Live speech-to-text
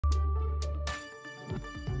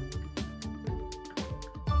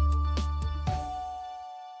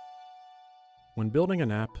When building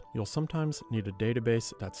an app, you'll sometimes need a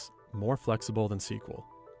database that's more flexible than SQL.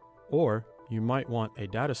 Or you might want a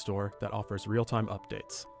data store that offers real-time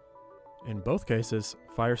updates. In both cases,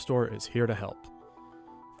 Firestore is here to help.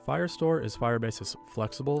 Firestore is Firebase's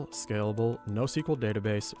flexible, scalable, NoSQL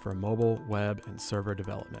database for mobile, web, and server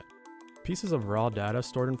development. Pieces of raw data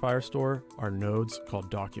stored in Firestore are nodes called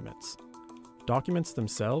documents. Documents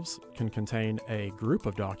themselves can contain a group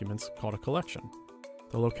of documents called a collection.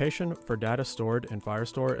 The location for data stored in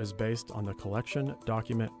Firestore is based on the collection,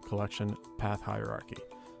 document, collection path hierarchy.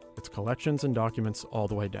 It's collections and documents all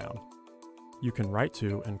the way down. You can write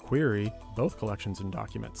to and query both collections and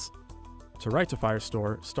documents. To write to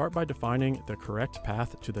Firestore, start by defining the correct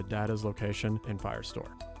path to the data's location in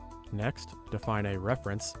Firestore. Next, define a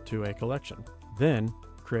reference to a collection. Then,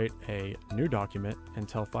 create a new document and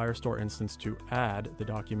tell Firestore instance to add the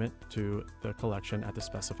document to the collection at the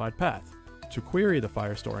specified path. To query the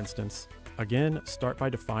Firestore instance, again, start by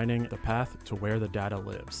defining the path to where the data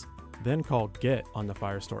lives. Then call get on the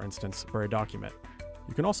Firestore instance for a document.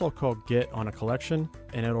 You can also call get on a collection,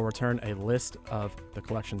 and it'll return a list of the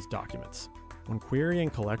collection's documents. When querying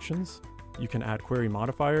collections, you can add query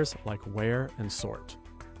modifiers like where and sort.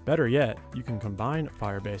 Better yet, you can combine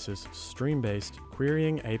Firebase's stream-based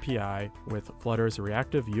querying API with Flutter's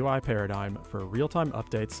reactive UI paradigm for real-time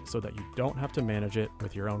updates so that you don't have to manage it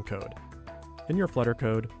with your own code. In your Flutter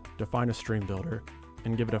code, define a stream builder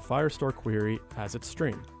and give it a Firestore query as its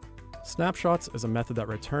stream. Snapshots is a method that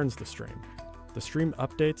returns the stream. The stream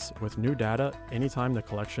updates with new data anytime the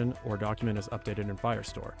collection or document is updated in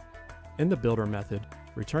Firestore. In the builder method,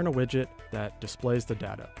 return a widget that displays the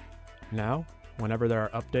data. Now, whenever there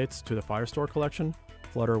are updates to the Firestore collection,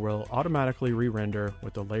 Flutter will automatically re-render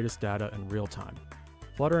with the latest data in real time.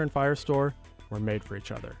 Flutter and Firestore were made for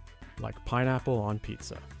each other, like pineapple on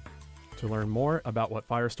pizza. To learn more about what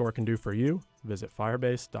Firestore can do for you, visit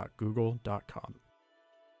firebase.google.com.